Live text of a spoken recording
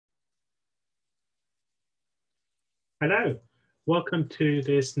Hello, welcome to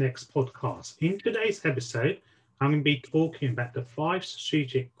this next podcast. In today's episode, I'm going to be talking about the 5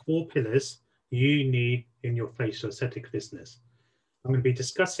 strategic core pillars you need in your facial aesthetic business. I'm going to be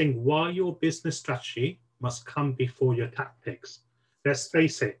discussing why your business strategy must come before your tactics. Let's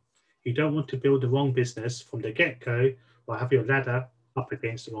face it, you don't want to build the wrong business from the get-go or have your ladder up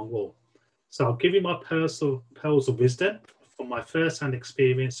against the wrong wall. So I'll give you my personal pearls of wisdom from my first-hand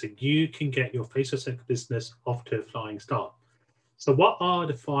experience so you can get your facial aesthetic business off to a flying start. So what are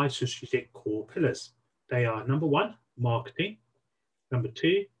the 5 strategic core pillars? They are number 1, marketing, number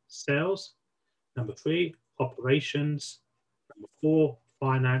 2, sales, number 3, operations, number 4,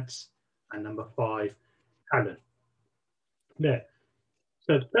 finance, and number 5, talent. There.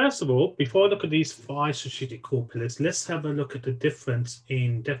 So first of all, before I look at these 5 strategic core pillars, let's have a look at the difference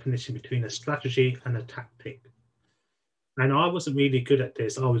in definition between a strategy and a tactic. And I wasn't really good at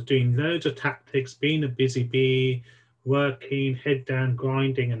this. I was doing loads of tactics, being a busy bee, working, head down,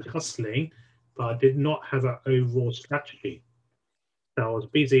 grinding and hustling, but I did not have an overall strategy. So I was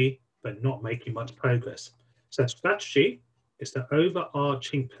busy, but not making much progress. So strategy is the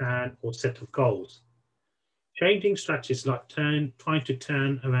overarching plan or set of goals. Changing strategies like trying to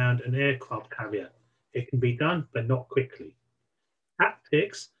turn around an aircraft carrier. It can be done, but not quickly.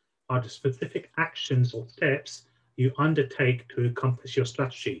 Tactics are the specific actions or steps you undertake to accomplish your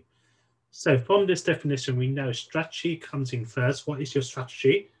strategy. So from this definition, we know strategy comes in first. What is your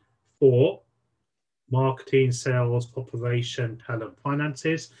strategy for marketing, sales, operation, talent,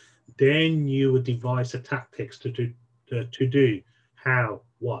 finances? Then you would devise the tactics to do how,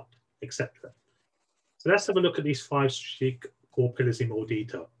 what, etc. So let's have a look at these 5 strategic core pillars in more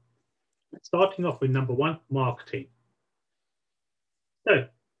detail. Starting off with number 1, marketing. So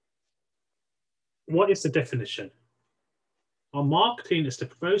what is the definition? Our marketing is the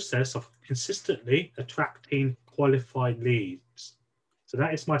process of consistently attracting qualified leads. So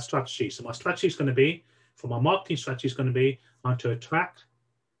that is my strategy. So my strategy is going to be, for my marketing strategy is going to be, to attract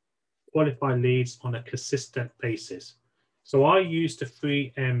qualified leads on a consistent basis. So I use the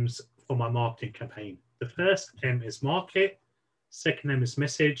 3 M's for my marketing campaign. The first M is market, second M is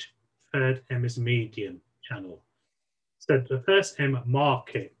message, third M is medium channel. So the first M,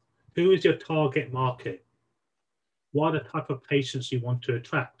 market. Who is your target market? What are the type of patients you want to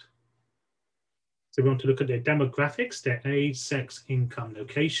attract? So we want to look at their demographics, their age, sex, income,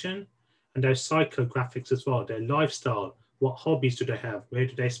 location, and their psychographics as well, their lifestyle. What hobbies do they have? Where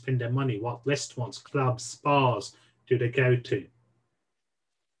do they spend their money? What restaurants, clubs, spas do they go to?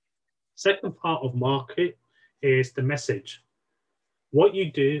 Second part of market is the message. What you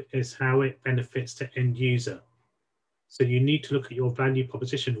do is how it benefits the end user. So you need to look at your value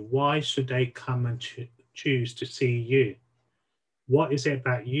proposition. Why should they come and choose to see you? What is it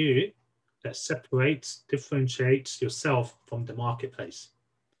about you that separates, differentiates yourself from the marketplace?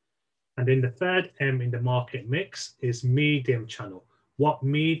 And then the third M in the market mix is medium channel. What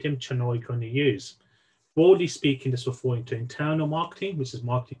medium channel are you going to use? Broadly speaking, this will fall into internal marketing, which is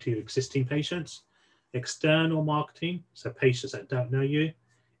marketing to your existing patients, external marketing, so patients that don't know you,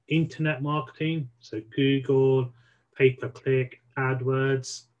 internet marketing, so Google, pay-per-click,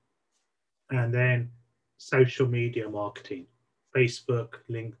 AdWords, and then social media marketing, Facebook,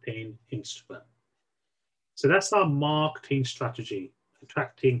 LinkedIn, Instagram. So that's our marketing strategy,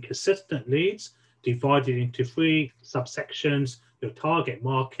 attracting consistent leads, divided into 3 subsections, your target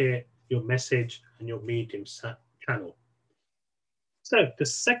market, your message, and your medium channel. So the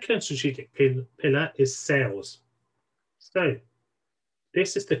second strategic pillar is sales. So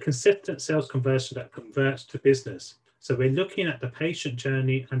this is the consistent sales conversion that converts to business. So we're looking at the patient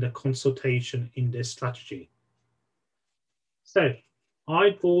journey and the consultation in this strategy. So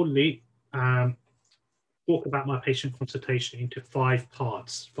I broadly talk about my patient consultation into 5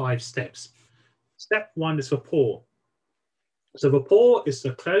 parts, 5 steps. Step 1 is rapport. So rapport is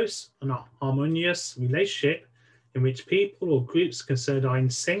a close and harmonious relationship in which people or groups concerned are in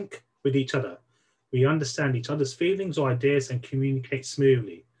sync with each other. We understand each other's feelings or ideas and communicate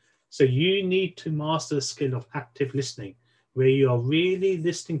smoothly. So you need to master the skill of active listening, where you are really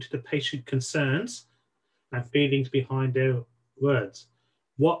listening to the patient concerns and feelings behind their words.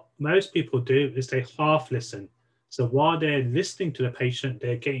 What most people do is they half listen. So while they're listening to the patient,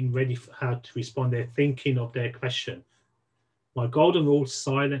 they're getting ready for how to respond. They're thinking of their question. My golden rule,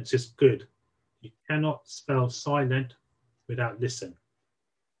 silence is good. You cannot spell silent without listen.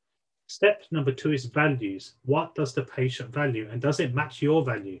 Step number 2 is values. What does the patient value and does it match your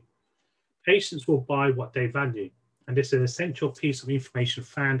value? Patients will buy what they value. And this is an essential piece of information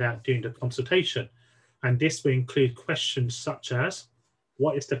found out during the consultation. And this will include questions such as,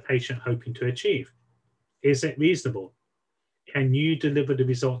 what is the patient hoping to achieve? Is it reasonable? Can you deliver the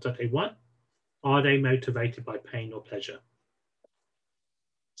result that they want? Are they motivated by pain or pleasure?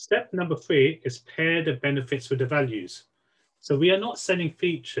 Step number 3 is pair the benefits with the values. So we are not selling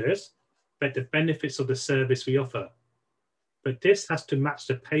features, but the benefits of the service we offer. But this has to match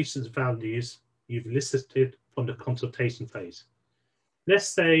the patient's values you've listed from the consultation phase. Let's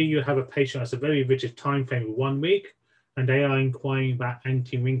say you have a patient who has a very rigid time frame of 1 week, and they are inquiring about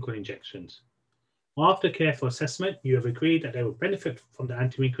anti-wrinkle injections. After careful assessment, you have agreed that they will benefit from the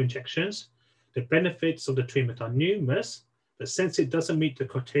anti-wrinkle injections. The benefits of the treatment are numerous, but since it doesn't meet the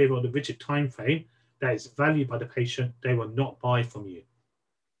criteria of the rigid time frame that is valued by the patient, they will not buy from you.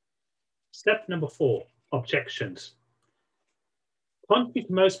 Step number 4, objections. Contrary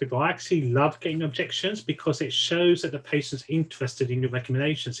to most people, I actually love getting objections because it shows that the patient's interested in your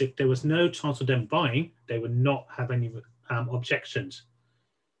recommendations. If there was no chance of them buying, they would not have any objections.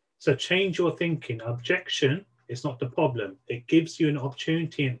 So change your thinking. Objection is not the problem. It gives you an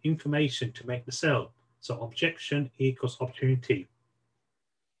opportunity and information to make the sale. So objection equals opportunity.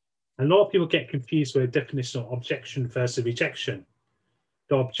 A lot of people get confused with the definition of objection versus rejection.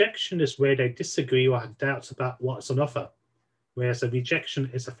 The objection is where they disagree or have doubts about what's on offer, whereas a rejection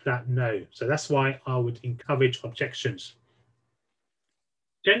is a flat no. So that's why I would encourage objections.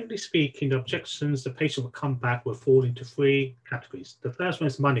 Generally speaking, the objections the patient will come back will fall into 3 categories. The first one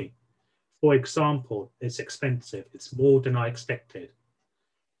is money. For example, it's expensive. It's more than I expected.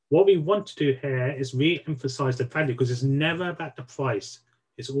 What we want to do here is re-emphasize the value because it's never about the price.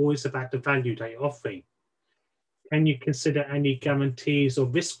 It's always about the value that you're offering. Can you consider any guarantees or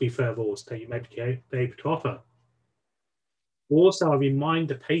risk referrals that you may be able to offer? Also, I remind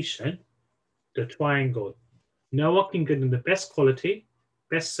the patient the triangle. No one can give them the best quality,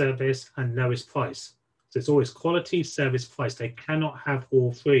 best service, and lowest price. So it's always quality, service, price. They cannot have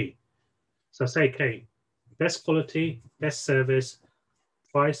all 3. So I say, okay, best quality, best service,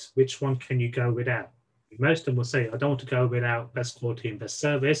 price, which one can you go without? Most of them will say, I don't want to go without best quality and best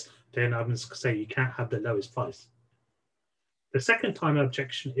service. Then I'm going to say you can't have the lowest price. The second time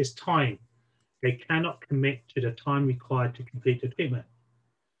objection is time. They cannot commit to the time required to complete the treatment.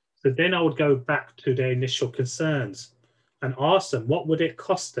 So then I would go back to their initial concerns and ask them, what would it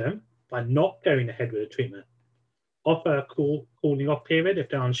cost them by not going ahead with the treatment? Offer a cooling off period if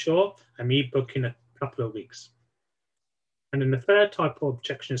they're unsure, and me booking a couple of weeks. And then the third type of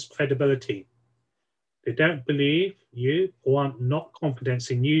objection is credibility. They don't believe you or are not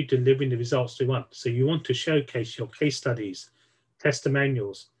confident in you delivering the results they want. So you want to showcase your case studies,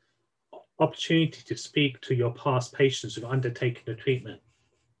 testimonials, opportunity to speak to your past patients who've undertaken the treatment.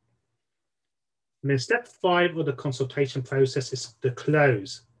 And then step 5 of the consultation process is the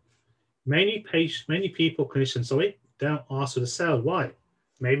close. Many people, clinicians, don't ask for the sale. Why?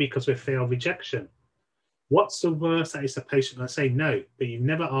 Maybe because we fear rejection. What's the worst that is the patient going to say no? But you've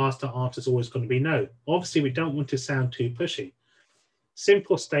never asked, the answer is always going to be no. Obviously, we don't want to sound too pushy.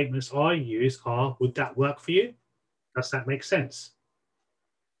 Simple statements I use are, would that work for you? Does that make sense?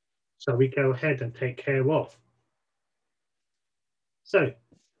 So we go ahead and take care of. So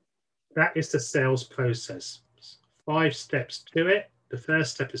that is the sales process. 5 steps to it. The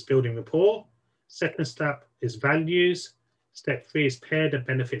first step is building rapport. Second step is values. Step 3 is pair the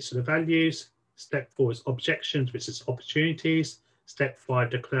benefits to the values. Step 4 is objections, which is opportunities. Step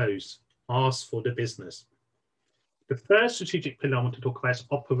 5, the close. Ask for the business. The first strategic pillar I want to talk about is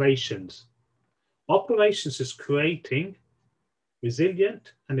operations. Operations is creating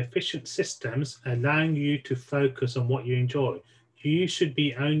resilient and efficient systems, allowing you to focus on what you enjoy. You should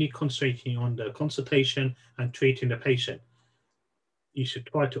be only concentrating on the consultation and treating the patient. You should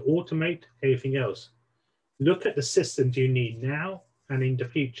try to automate everything else. Look at the systems you need now and in the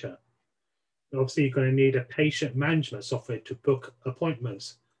future. Obviously, you're going to need a patient management software to book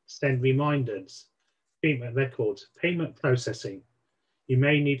appointments, send reminders, treatment records, payment processing. You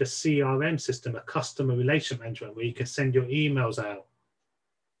may need a CRM system, a customer relation management, where you can send your emails out.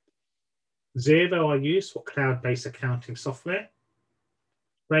 Xero I use for cloud-based accounting software.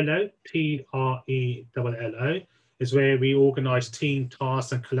 Trello, T-R-E-L-L-O, is where we organize team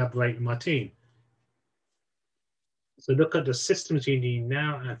tasks and collaborate with my team. So look at the systems you need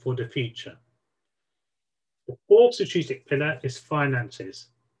now and for the future. The 4th strategic pillar is finances.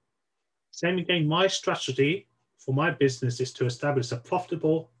 Same again, my strategy for my business is to establish a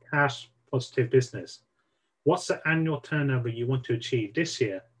profitable, cash positive business. What's the annual turnover you want to achieve this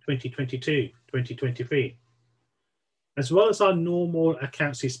year, 2022, 2023? As well as our normal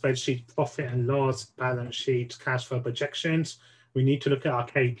accountancy spreadsheet, profit and loss, balance sheets, cash flow projections, we need to look at our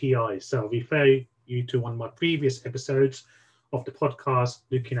KPIs. So I'll refer you to one of my previous episodes of the podcast,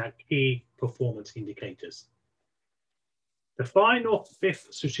 looking at key performance indicators. The final fifth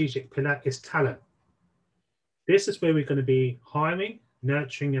strategic pillar is talent. This is where we're going to be hiring,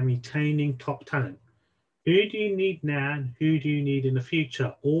 nurturing, and retaining top talent. Who do you need now and who do you need in the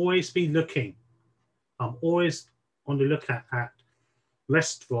future? Always be looking. I'm always on the lookout at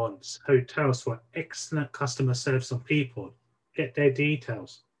restaurants, hotels for excellent customer service and people. Get their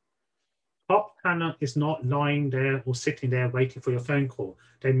details. Top talent is not lying there or sitting there waiting for your phone call.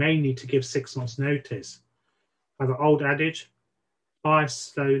 They may need to give 6 months notice. I have an old adage, hire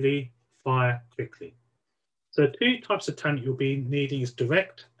slowly, fire quickly. So 2 types of talent you'll be needing is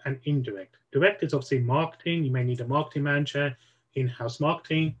direct and indirect. Direct is obviously marketing. You may need a marketing manager, in-house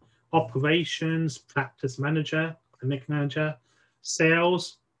marketing, operations, practice manager, clinic manager,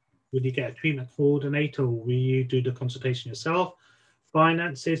 sales. Will you get a treatment coordinator or will you do the consultation yourself?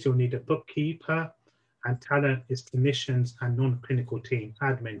 Finances, you'll need a bookkeeper, and talent is clinicians and non-clinical team,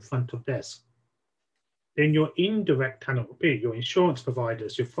 admin, front of desk. Then your indirect talent will be your insurance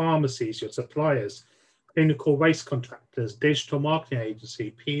providers, your pharmacies, your suppliers, clinical waste contractors, digital marketing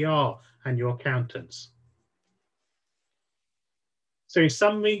agency, PR, and your accountants. So in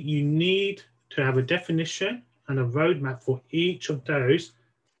summary, you need to have a definition and a roadmap for each of those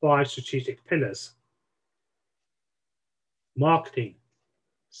 5 strategic pillars. Marketing,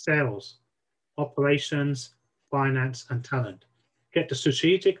 sales, operations, finance, and talent. Get the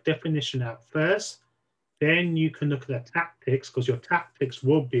strategic definition out first, then you can look at the tactics, because your tactics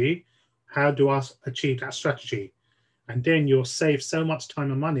will be, how do I achieve that strategy? And then you'll save so much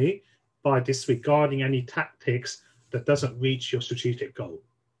time and money by disregarding any tactics that doesn't reach your strategic goal.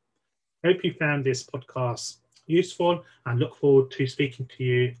 Hope you found this podcast useful and look forward to speaking to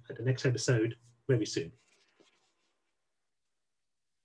you at the next episode very soon.